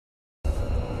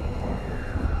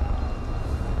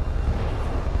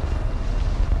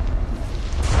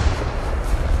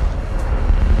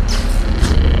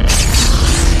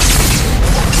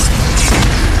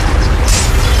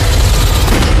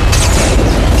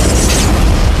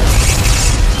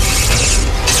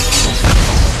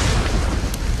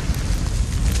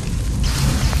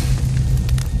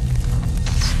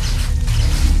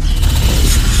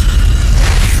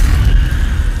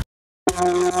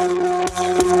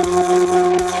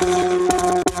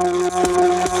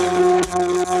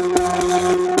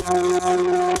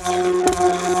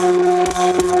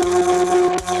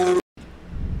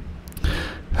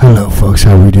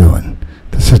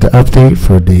update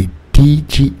for the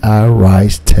DJI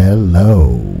Tello.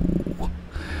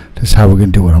 This is how we're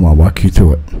going to do it. I'm going to walk you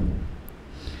through it.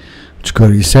 Just go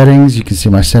to your settings. You can see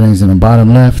my settings in the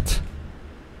bottom left.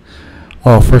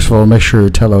 Oh, first of all, make sure your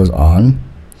Tello is on.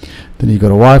 Then you go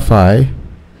to Wi-Fi.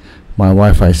 My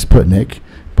Wi-Fi is Sputnik,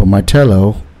 but my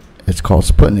Tello, it's called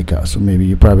Sputnika. So maybe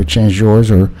you probably changed yours,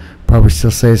 or probably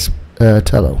still says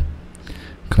Tello.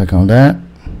 Click on that.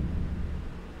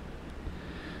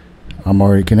 I'm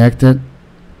already connected.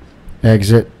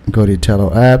 Exit. Go to your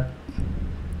Tello app.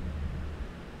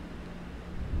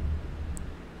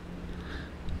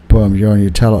 Boom, you're on your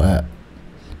Tello app.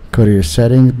 Go to your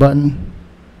settings button,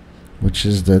 which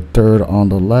is the third on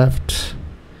the left.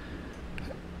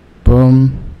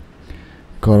 Boom.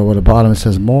 Go to where the bottom it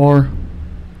says more,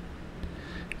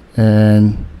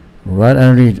 and right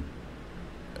underneath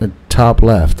the top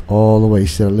left, all the way,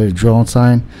 see that little drone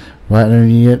sign right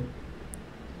underneath it.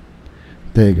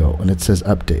 There you go, and it says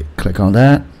update. Click on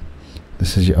that.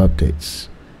 This is your updates.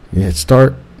 You hit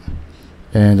start,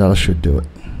 and that should do it.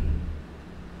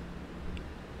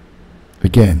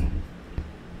 Again,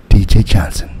 DJ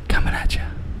Johnson.